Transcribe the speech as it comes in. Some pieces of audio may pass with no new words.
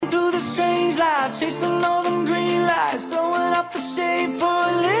life, chasing all them green lights, throwing up the shade for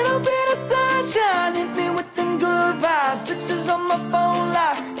a little bit of sunshine. Hit me with them good vibes, pictures on my phone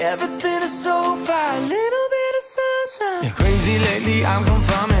lights, everything is so fine, little bit of sunshine. Yeah, crazy lately, I'm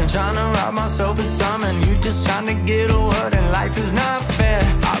confirming, trying to rob myself of something. You just trying to get a word and life is not fair.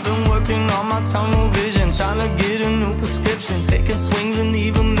 I've been working on my tunnel vision, trying to get a new prescription, taking swings and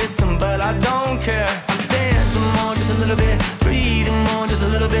even missing, but I don't care. I'm dancing more, just a little bit, breathing more, just a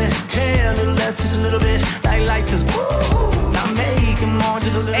little bit, care a little less, just a little bit, like life is woo. Not making more,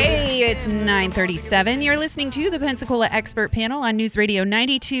 just a little bit. Hey, it's 9:37. You're listening to the Pensacola Expert Panel on News Radio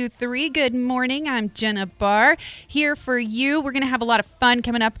 92.3. Good morning. I'm Jenna Barr here for you. We're going to have a lot of fun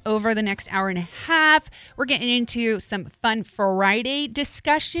coming up over the next hour and a half. We're getting into some fun Friday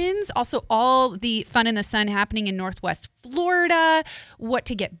discussions. Also, all the fun in the sun happening in Northwest Florida, what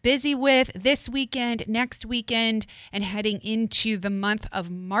to get busy with this weekend, next weekend, and heading into the month of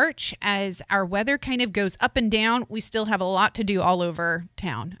March as our weather kind of goes up and down. We still have a lot to do all over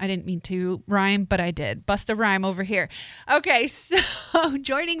town. I didn't mean to rhyme, but I did. Bust a rhyme over here. Okay, so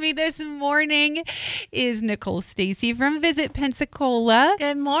joining me this morning is Nicole Stacy from Visit Pensacola.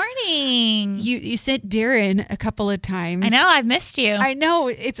 Good morning. You sent Darren a couple of times. I know, I've missed you. I know.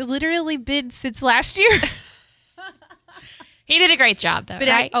 It's literally been since last year. He did a great job, though,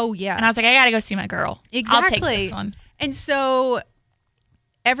 right? Oh, yeah. And I was like, I got to go see my girl. Exactly. I'll take this one. And so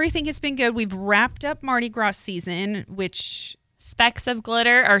everything has been good. We've wrapped up Mardi Gras season, which... Specks of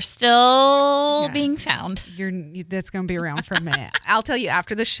glitter are still being found. That's going to be around for a minute. I'll tell you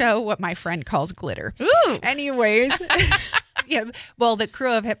after the show what my friend calls glitter. Ooh. Anyways. Yeah. Well, the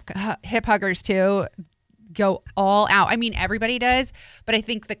crew of hip huggers, too, go all out. I mean, everybody does, but I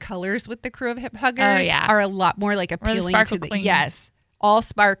think the colors with the crew of hip huggers are a lot more like appealing to the queens. Yes, all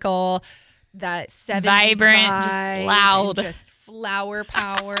sparkle, that 70s vibrant, vibe, just loud, just flower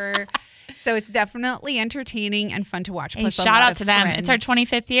power. So it's definitely entertaining and fun to watch. Hey, Plus shout out to them. friends. It's our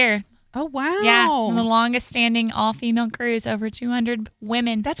 25th year. Oh, wow. Yeah, the longest standing all-female cruise, over 200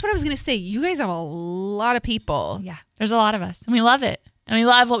 women. That's what I was going to say. You guys have a lot of people. Yeah, there's a lot of us, and we love it. And we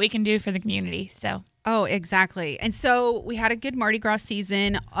love what we can do for the community, so... Oh, exactly. And so we had a good Mardi Gras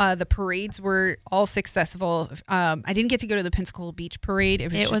season. The parades were all successful. I didn't get to go to the Pensacola Beach Parade.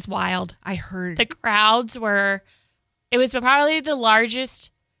 It was wild. I heard. The crowds were, it was probably the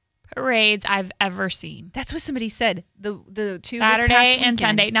largest parades I've ever seen. That's what somebody said. The two Saturday and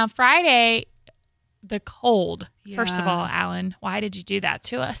Sunday. Now, Friday, the cold. Yeah. First of all, Alan, why did you do that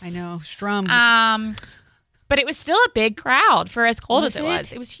to us? I know. Strum. But it was still a big crowd for as cold as it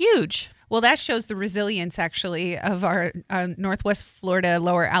was. It was huge. Well, that shows the resilience, actually, of our Northwest Florida,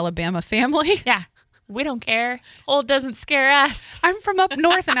 Lower Alabama family. Yeah. We don't care. Cold doesn't scare us. I'm from up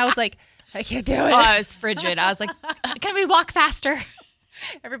north, and I was like, I can't do it. Oh, I was frigid. I was like, can we walk faster?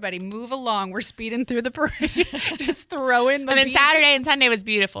 Everybody move along. We're speeding through the parade. Just throw in the And then Saturday and Sunday was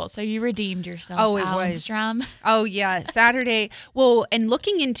beautiful. So you redeemed yourself. Oh, it was. Strum. Oh, yeah. Saturday. Well, and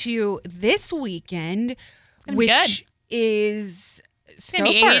looking into this weekend, which is... It's going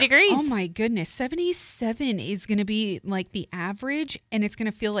to be 80 degrees. Oh, my goodness. 77 is going to be like the average, and it's going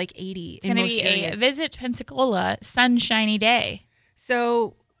to feel like 80 in most areas. It's going to be a Visit Pensacola sunshiny day.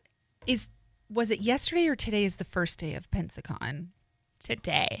 So was it yesterday or today is the first day of Pensacon?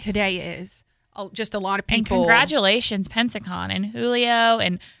 Today. Today is. Just a lot of people. And congratulations, Pensacon and Julio.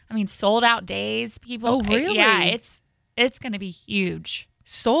 And, I mean, sold out days. People. Oh, really? Yeah, it's going to be huge.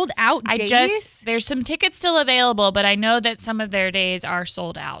 Sold out days? There's some tickets still available, but I know that some of their days are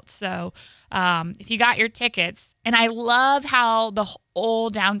sold out. So if you got your tickets, and I love how the whole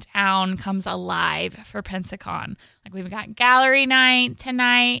downtown comes alive for Pensacon. Like we've got gallery night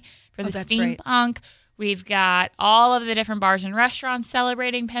tonight for the steampunk. Right. We've got all of the different bars and restaurants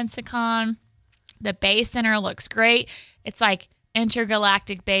celebrating Pensacon. The Bay Center looks great. It's like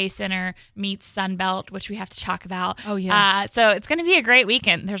Intergalactic Bay Center meets Sunbelt, which we have to talk about. Oh, yeah. So it's going to be a great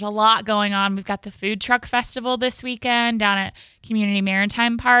weekend. There's a lot going on. We've got the Food Truck Festival this weekend down at Community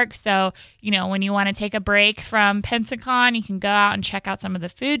Maritime Park. So, you know, when you want to take a break from Pensacon, you can go out and check out some of the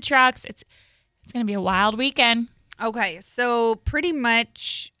food trucks. It's going to be a wild weekend. Okay. So pretty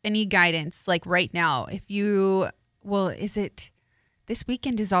much any guidance, like right now, is it this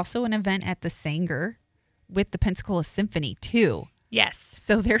weekend is also an event at the Sanger with the Pensacola Symphony, too. Yes.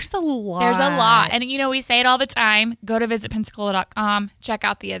 So there's a lot. There's a lot. And, you know, we say it all the time. Go to visitpensacola.com. Check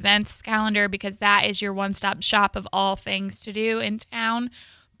out the events calendar because that is your one-stop shop of all things to do in town.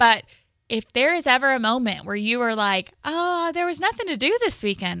 But if there is ever a moment where you are like, oh, there was nothing to do this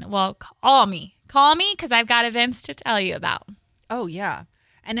weekend, well, call me. Call me because I've got events to tell you about. Oh, yeah.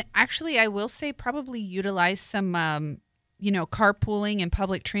 And actually, I will say probably utilize some carpooling and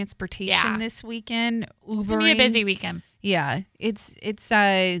public transportation this weekend. Ubering. It's going to be a busy weekend. Yeah, it's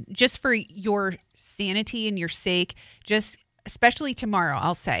just for your sanity and your sake, just especially tomorrow,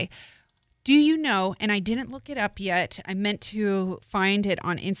 I'll say. Do you know, and I didn't look it up yet, I meant to find it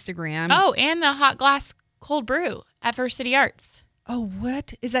on Instagram. Oh, and the hot glass cold brew at First City Arts. Oh,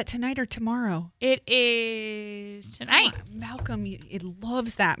 what? Is that tonight or tomorrow? It is tonight. Malcolm, it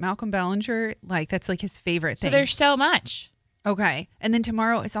loves that. Malcolm Bellinger, that's like his favorite thing. So there's so much. Okay. And then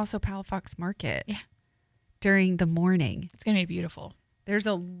tomorrow is also Palafox Market. Yeah. During the morning. It's going to be beautiful. There's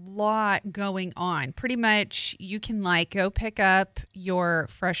a lot going on. Pretty much you can go pick up your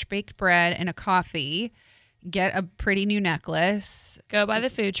fresh baked bread and a coffee, get a pretty new necklace. Go by the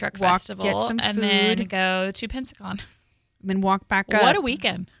food truck festival. Get some and food. Then go to Pensacon. Then walk back up. What a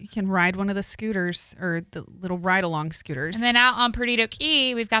weekend. You can ride one of the scooters or the little ride-along scooters. And then out on Perdido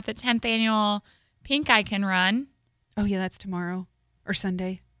Key, we've got the 10th annual Pink I Can Run. Oh, yeah, that's tomorrow or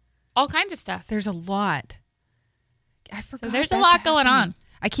Sunday. All kinds of stuff. There's a lot. I forgot. So there's a lot going on.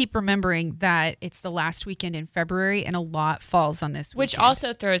 I keep remembering that it's the last weekend in February and a lot falls on this weekend. Which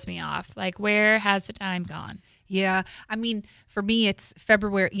also throws me off. Where has the time gone? Yeah. I mean, for me, it's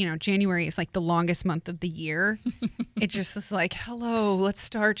February, January is the longest month of the year. It just is hello, let's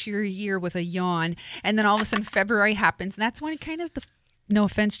start your year with a yawn. And then all of a sudden February happens. And that's when kind of no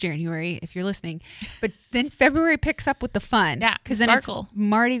offense, January, if you're listening, but then February picks up with the fun. Yeah. Because then it's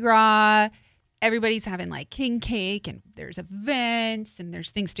Mardi Gras. Everybody's having king cake and there's events and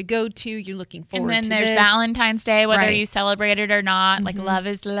there's things to go to. You're looking forward to And then this. there's Valentine's Day, whether Right. you celebrate it or not. Love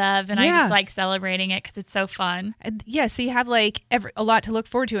is love. And I Yeah. just like celebrating it because it's so fun. Yeah, so you have a lot to look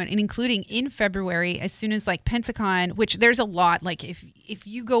forward to, and including in February, as soon as Pensacon, which there's a lot. If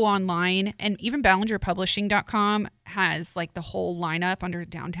you go online, and even BallingerPublishing.com has the whole lineup under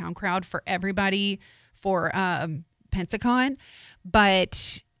Downtown Crowd for everybody for Pensacon,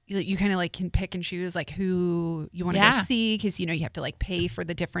 but you kind of can pick and choose who you want to go see, because you have to pay for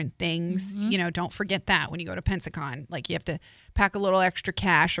the different things. Don't forget that when you go to Pensacon, you have to pack a little extra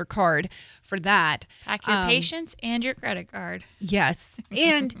cash or card for that. Pack your patience and your credit card. Yes.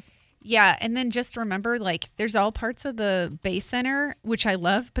 And yeah, and then just remember there's all parts of the Bay Center, which I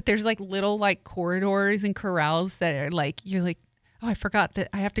love, but there's little corridors and corrals that are you're oh, I forgot that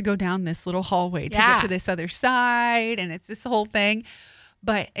I have to go down this little hallway to get to this other side, and it's this whole thing.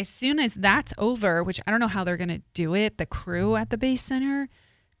 But as soon as that's over, which I don't know how they're going to do it, the crew at the Bay Center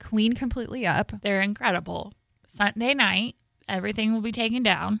clean completely up. They're incredible. Sunday night, everything will be taken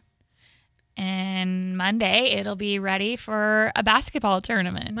down. And Monday, it'll be ready for a basketball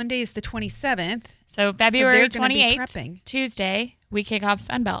tournament. Monday is the 27th. So February they're gonna be 28th, prepping. Tuesday, we kick off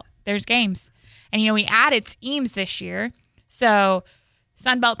Sunbelt. There's games. And, we added teams this year. So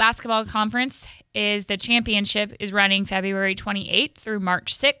Sunbelt Basketball Conference is the championship is running February 28th through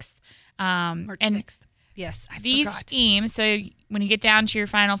March 6th. March 6th. Yes, I These forgot. teams, so when you get down to your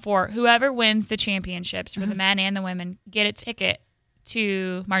Final Four, whoever wins the championships for the men and the women get a ticket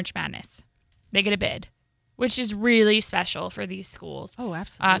to March Madness. They get a bid, which is really special for these schools. Oh,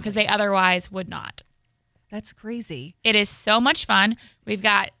 absolutely. Because they otherwise would not. That's crazy. It is so much fun. We've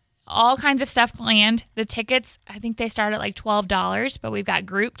got all kinds of stuff planned. The tickets, I think they start at $12, but we've got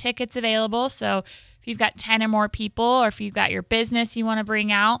group tickets available. So if you've got 10 or more people, or if you've got your business you want to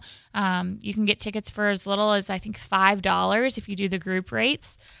bring out, you can get tickets for as little as I think $5 if you do the group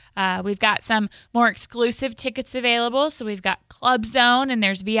rates. We've got some more exclusive tickets available. So we've got Club Zone and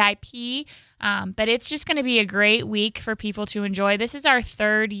there's VIP. But it's just going to be a great week for people to enjoy. This is our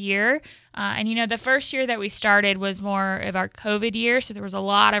third year. And, the first year that we started was more of our COVID year. So there was a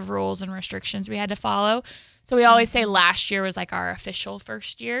lot of rules and restrictions we had to follow. So we always say last year was our official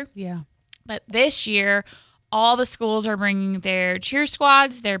first year. Yeah. But this year, all the schools are bringing their cheer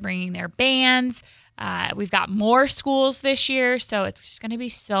squads. They're bringing their bands. We've got more schools this year. So it's just going to be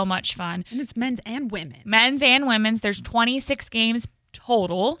so much fun. And it's men's and women's. Men's and women's. There's 26 games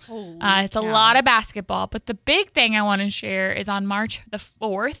total. It's a cow. lot of basketball, but the big thing I want to share is on March the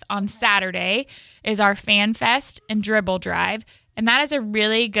 4th, on Saturday, is our Fan Fest and Dribble Drive, and that is a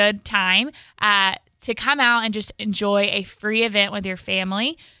really good time to come out and just enjoy a free event with your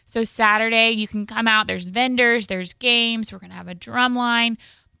family. So Saturday, you can come out. There's vendors, there's games. We're going to have a drum line,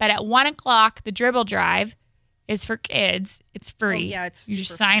 but at 1 o'clock, the Dribble Drive is for kids. It's free. Oh, yeah, it's you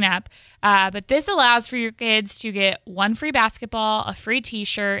just super sign up. But this allows for your kids to get 1 free basketball, a free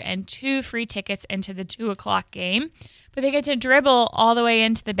t-shirt, and 2 free tickets into the 2 o'clock game. But they get to dribble all the way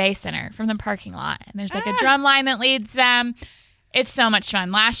into the Bay Center from the parking lot. And there's a drum line that leads them. It's so much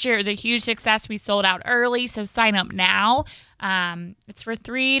fun. Last year it was a huge success. We sold out early, so sign up now. It's for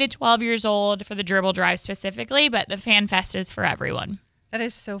 3 to 12 years old for the Dribble Drive specifically, but the Fan Fest is for everyone. That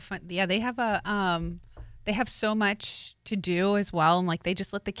is so fun. Yeah, they have they have so much to do as well, and like they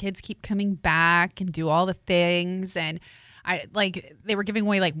just let the kids keep coming back and do all the things. And they were giving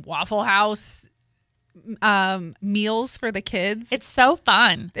away like Waffle House meals for the kids. It's so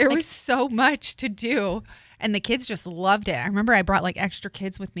fun. There was so much to do. And the kids just loved it. I remember I brought like extra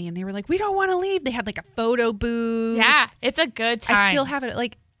kids with me and they were like, we don't want to leave. They had like a photo booth. Yeah, it's a good time. I still have it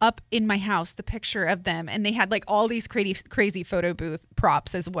like up in my house, the picture of them. And they had like all these crazy photo booth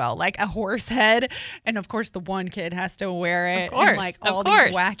props as well, like a horse head. And of course, the one kid has to wear it. Of course, and like all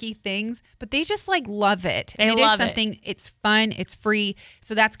these wacky things. But they just like love it. They and love it is something, it's fun, it's free.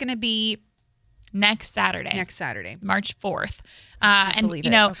 So that's going to be next Saturday, March 4th. And,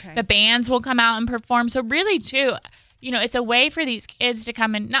 the bands will come out and perform. So really, too, it's a way for these kids to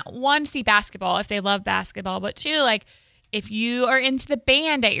come and not one, see basketball if they love basketball, but two, like if you are into the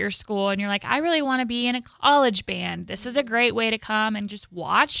band at your school and you're like, I really want to be in a college band, this is a great way to come and just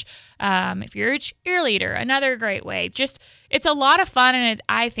watch. If you're a cheerleader, another great way. Just, it's a lot of fun. And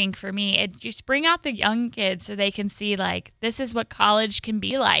I think for me, it just bring out the young kids so they can see like, this is what college can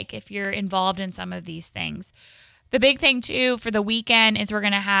be like if you're involved in some of these things. The big thing, too, for the weekend is we're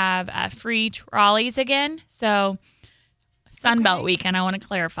going to have free trolleys again. So Sunbelt weekend, I want to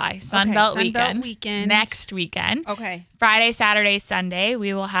clarify. Sunbelt weekend. Next weekend. Okay. Friday, Saturday, Sunday,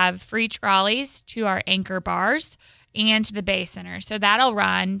 we will have free trolleys to our anchor bars and to the Bay Center. So that'll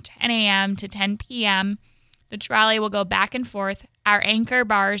run 10 a.m. to 10 p.m. The trolley will go back and forth. Our anchor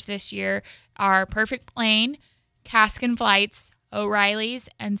bars this year are Perfect Plane, Cask and Flights, O'Reilly's,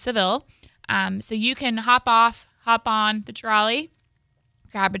 and Seville. So you can hop on the trolley,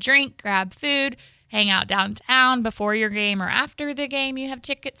 grab a drink, grab food, hang out downtown before your game or after the game you have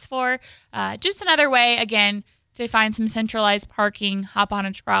tickets for. Just another way, again, to find some centralized parking, hop on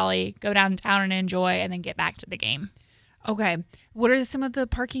a trolley, go downtown and enjoy, and then get back to the game. Okay. What are some of the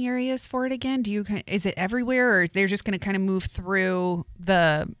parking areas for it again? Is it everywhere, or they're just going to kind of move through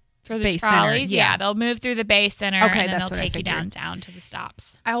the For the Bay trolleys? Center? Yeah, they'll move through the Bay Center, Okay, and then that's they'll what I take you figured. downtown to the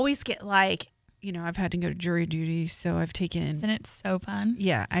stops. I always get like, I've had to go to jury duty, so I've taken... Isn't it so fun?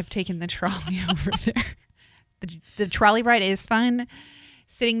 Yeah, I've taken the trolley over there. The trolley ride is fun.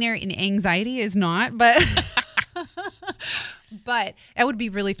 Sitting there in anxiety is not, but but it would be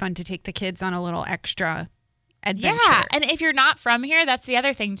really fun to take the kids on a little extra adventure. Yeah, and if you're not from here, that's the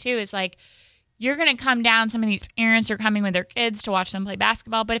other thing too, is like you're going to come down. Some of these parents are coming with their kids to watch them play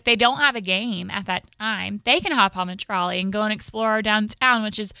basketball, but if they don't have a game at that time, they can hop on the trolley and go and explore our downtown,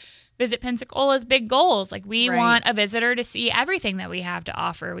 which is Visit Pensacola's big goals. Like we want a visitor to see everything that we have to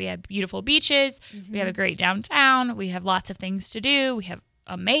offer. We have beautiful beaches. We have a great downtown. We have lots of things to do. We have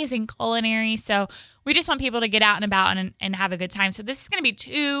amazing culinary. So we just want people to get out and about and have a good time. So this is going to be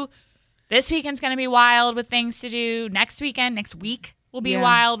this weekend's going to be wild with things to do. Next week will be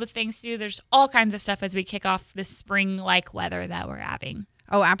wild with things to do. There's all kinds of stuff as we kick off this spring-like weather that we're having.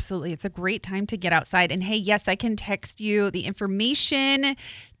 Oh, absolutely. It's a great time to get outside. And hey, yes, I can text you the information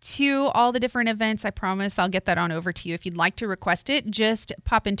to all the different events. I promise I'll get that on over to you. If you'd like to request it, just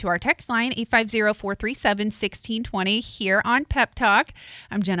pop into our text line, 850-437-1620 here on Pep Talk.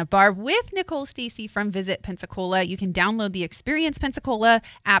 I'm Jenna Barr with Nicole Stacy from Visit Pensacola. You can download the Experience Pensacola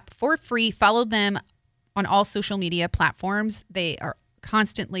app for free. Follow them on all social media platforms. They are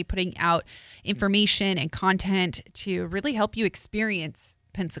constantly putting out information and content to really help you experience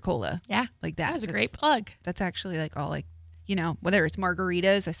Pensacola. Yeah. Like that. That was a great plug. That's actually like all like, whether it's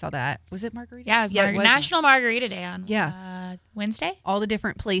margaritas, I saw that. Was it margarita? Yeah, it was National Margarita Day on Wednesday. All the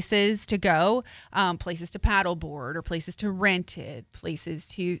different places to go, places to paddleboard or places to rent it, places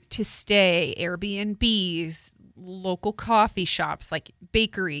to stay, Airbnbs, local coffee shops, like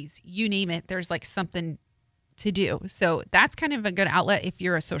bakeries, you name it. There's like something to do. So that's kind of a good outlet if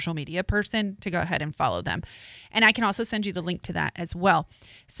you're a social media person to go ahead and follow them. And I can also send you the link to that as well.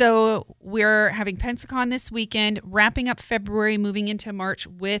 So we're having Pensacon this weekend, wrapping up February, moving into March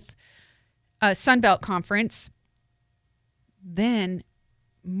with a Sunbelt Conference. Then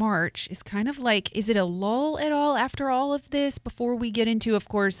March is kind of like, is it a lull at all after all of this before we get into, of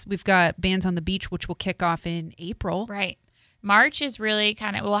course, we've got Bands on the Beach, which will kick off in April. Right. March is really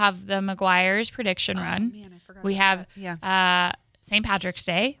we'll have the McGuire's prediction run. Man, I forgot we about have that. St. Patrick's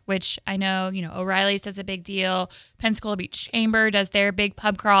Day, which I know, O'Reilly's does a big deal. Pensacola Beach Chamber does their big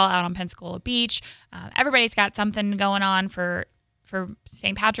pub crawl out on Pensacola Beach. Everybody's got something going on for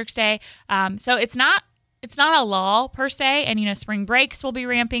St. Patrick's Day. So it's not it's not a lull per se. And, spring breaks will be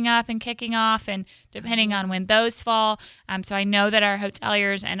ramping up and kicking off, and depending on when those fall. So I know that our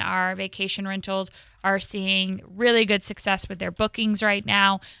hoteliers and our vacation rentals are seeing really good success with their bookings right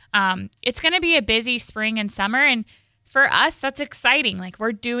now. It's going to be a busy spring and summer. And for us, that's exciting. Like,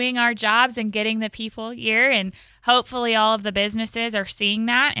 we're doing our jobs and getting the people here, and hopefully all of the businesses are seeing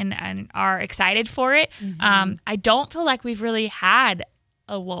that and are excited for it. I don't feel like we've really had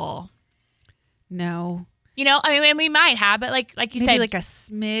a lull. No. We might have, but like you Maybe said, like a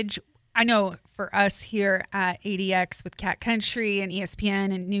smidge. I know for us here at ADX with Cat Country and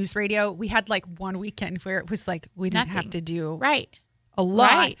ESPN and News Radio, we had like one weekend where it was like we didn't have to do a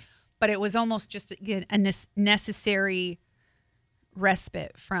lot, but it was almost just a necessary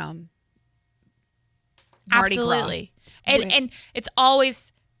respite from Mardi Gras. Absolutely. And it's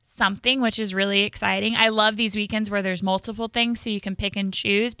always something, which is really exciting. I love these weekends where there's multiple things so you can pick and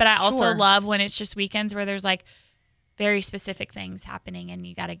choose, but I also love when it's just weekends where there's like very specific things happening and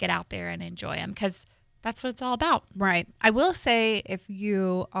you got to get out there and enjoy them, because that's what it's all about. Right. I will say, if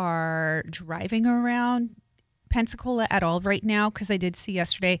you are driving around Pensacola at all right now, because I did see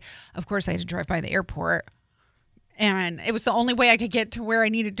yesterday, of course I had to drive by the airport, and it was the only way I could get to where I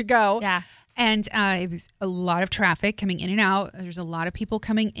needed to go. Yeah. And it was a lot of traffic coming in and out. There's a lot of people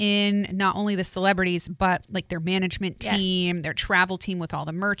coming in, not only the celebrities, but like their management team, their travel team with all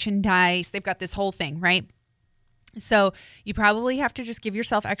the merchandise. They've got this whole thing, right? So you probably have to just give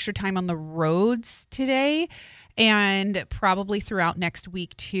yourself extra time on the roads today, and probably throughout next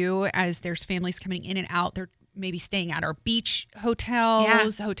week too, as there's families coming in and out. They're maybe staying at our beach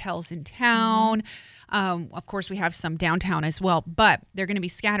hotels, hotels in town. Of course, we have some downtown as well, but they're going to be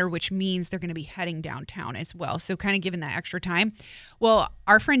scattered, which means they're going to be heading downtown as well. So kind of given that extra time. Well,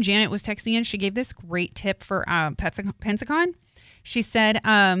 our friend Janet was texting in. She gave this great tip for Pensacon. She said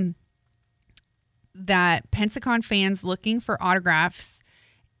that Pensacon fans looking for autographs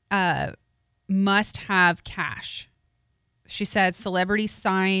must have cash. She said celebrity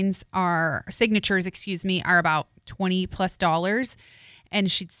signatures, are about $20+. And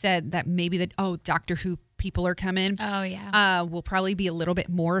she said that maybe Doctor Who people are coming. Oh, yeah. Will probably be a little bit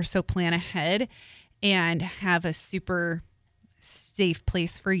more, so plan ahead and have a super safe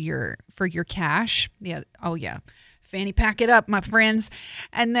place for your cash. Yeah. Oh, yeah. Fanny pack it up, my friends.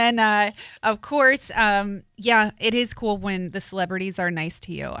 And then, of course, it is cool when the celebrities are nice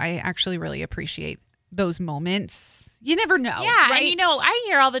to you. I actually really appreciate those moments. You never know. Yeah. Right? And, I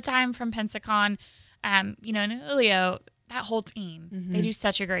hear all the time from Pensacon, and Julio, that whole team, they do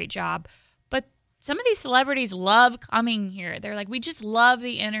such a great job. But some of these celebrities love coming here. They're like, we just love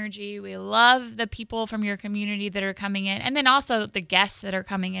the energy. We love the people from your community that are coming in. And then also the guests that are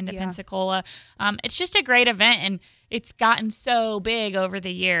coming into Pensacola. It's just a great event, and it's gotten so big over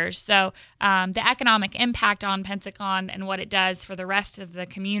the years. So the economic impact on Pensacon and what it does for the rest of the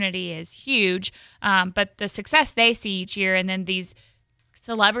community is huge. But the success they see each year, and then these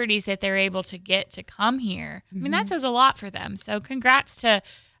celebrities that they're able to get to come here, I mean, that says a lot for them. So congrats to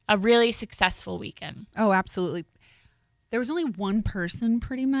a really successful weekend. Oh, absolutely. There was only one person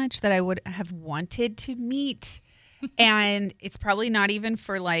pretty much that I would have wanted to meet. And it's probably not even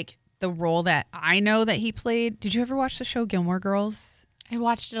for like the role that I know that he played. Did you ever watch the show Gilmore Girls? I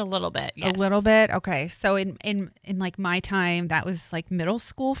watched it a little bit. Yes. A little bit. Okay. So in like my time, that was like middle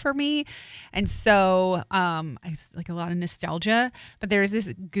school for me. And so it's like a lot of nostalgia, but there's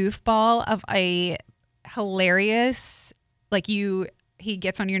this goofball of a hilarious, like he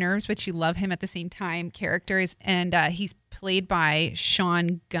gets on your nerves, but you love him at the same time, characters. And he's played by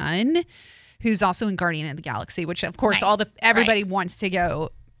Sean Gunn, who's also in Guardian of the Galaxy, which of course everybody wants to go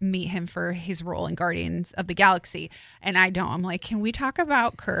meet him for his role in Guardians of the Galaxy. And I don't. I'm like, can we talk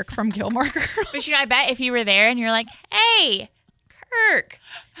about Kirk from Gilmore Girls? But I bet if you were there and you're like, hey, Kirk,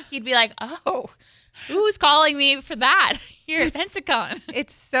 he'd be like, oh, who's calling me for that here at Pensacon?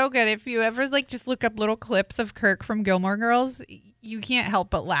 It's so good. If you ever like just look up little clips of Kirk from Gilmore Girls, you can't help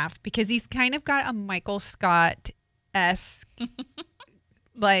but laugh, because he's kind of got a Michael Scott-esque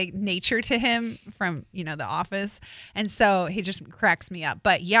like nature to him from, The Office. And so he just cracks me up.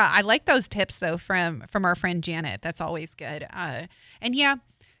 But yeah, I like those tips though from our friend Janet. That's always good. And yeah,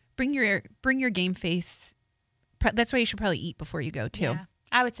 bring your game face. That's why you should probably eat before you go too. Yeah,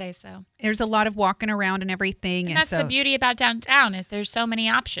 I would say so. There's a lot of walking around and everything. And that's the beauty about downtown, is there's so many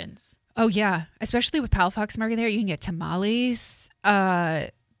options. Oh yeah. Especially with Palafox Market there, you can get tamales.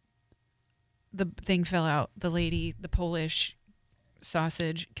 The thing fell out. The Polish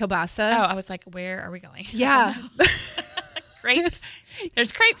sausage, kielbasa. Oh, I was like, where are we going? Yeah. Crepes.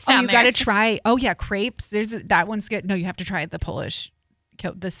 There's crepes down there. You got to try. Oh yeah, crepes. That one's good. No, you have to try the Polish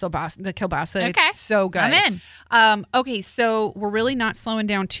the kielbasa. Okay. It's so good. I'm in. Okay, so we're really not slowing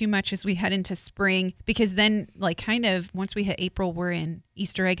down too much as we head into spring, because then like kind of once we hit April, we're in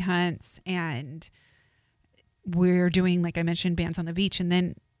Easter egg hunts and we're doing, like I mentioned, bands on the beach, and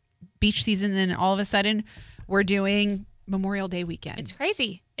then beach season. And then all of a sudden we're doing Memorial Day weekend. It's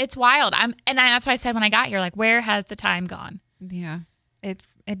crazy. It's wild. That's why I said when I got here, like, where has the time gone? Yeah,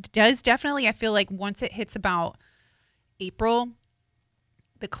 it does definitely. I feel like once it hits about April,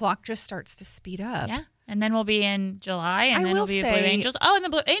 the clock just starts to speed up. Yeah. And then we'll be in July, and then it'll be Blue Angels. Oh, and the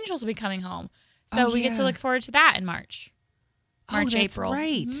Blue Angels will be coming home. So we get to look forward to that in March. March, April.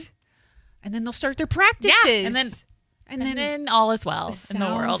 Right. Mm-hmm. And then they'll start their practices. Yeah. And then all is well in the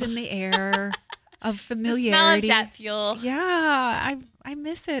world. In the air of familiarity. The smell of jet fuel. Yeah. I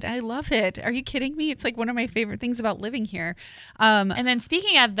miss it. I love it. Are you kidding me? It's like one of my favorite things about living here. And then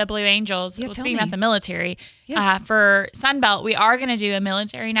speaking of the Blue Angels, speaking about the military, yes. For Sunbelt, we are going to do a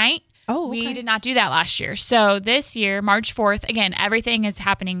military night. Oh, okay. We did not do that last year. So this year, March 4th, again, everything is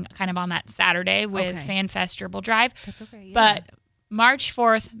happening kind of on that Saturday with FanFest Dribble Drive. That's okay. Yeah. But March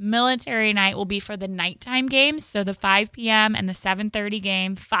 4th, military night will be for the nighttime games. So the 5 p.m. and the 7:30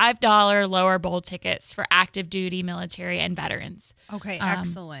 game, $5 lower bowl tickets for active duty military and veterans. Okay,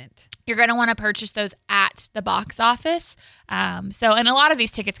 excellent. You're going to want to purchase those at the box office. And a lot of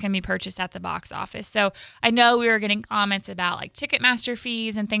these tickets can be purchased at the box office. So I know we were getting comments about like Ticketmaster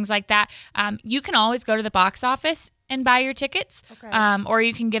fees and things like that. You can always go to the box office and buy your tickets, or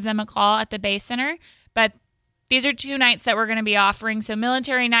you can give them a call at the Bay Center. But these are 2 nights that we're going to be offering. So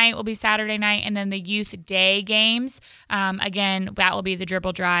military night will be Saturday night, and then the youth day games. Again, that will be the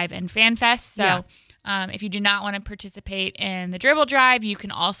Dribble Drive and FanFest. So if you do not want to participate in the Dribble Drive, you can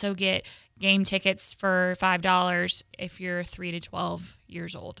also get game tickets for $5 if you're 3 to 12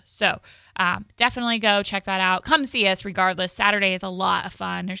 years old. So definitely go check that out. Come see us regardless. Saturday is a lot of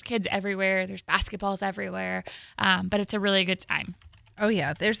fun. There's kids everywhere. There's basketballs everywhere. But it's a really good time. Oh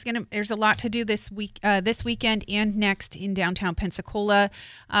yeah, there's a lot to do this weekend and next in downtown Pensacola.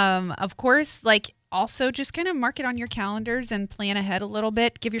 Of course, like also just kind of mark it on your calendars and plan ahead a little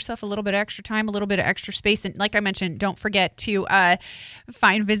bit. Give yourself a little bit of extra time, a little bit of extra space. And like I mentioned, don't forget to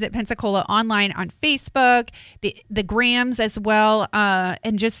find Visit Pensacola online on Facebook, the Grams as well,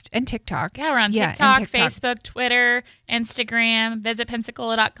 and TikTok. Yeah, we're on TikTok, Facebook, Twitter, Instagram,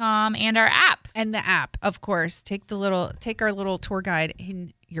 visitpensacola.com, and our app. And the app, of course. Take our little tour guide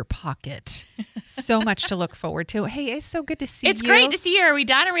in your pocket. So much to look forward to. Hey, it's so good to see you. It's great to see you. Are we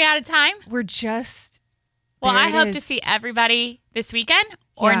done? Are we out of time? We're just... Well, I hope to see everybody this weekend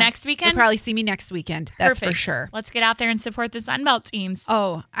or next weekend. You'll probably see me next weekend. That's Perfect. For sure. Let's get out there and support the Sunbelt teams.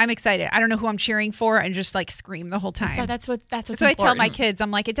 Oh, I'm excited. I don't know who I'm cheering for and just like scream the whole time. So that's what's important. I tell my kids. I'm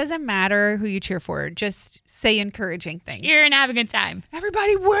like, it doesn't matter who you cheer for. Just say encouraging things. Cheer and have a good time.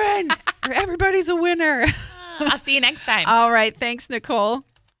 Everybody win. Or everybody's a winner. I'll see you next time. All right. Thanks, Nicole.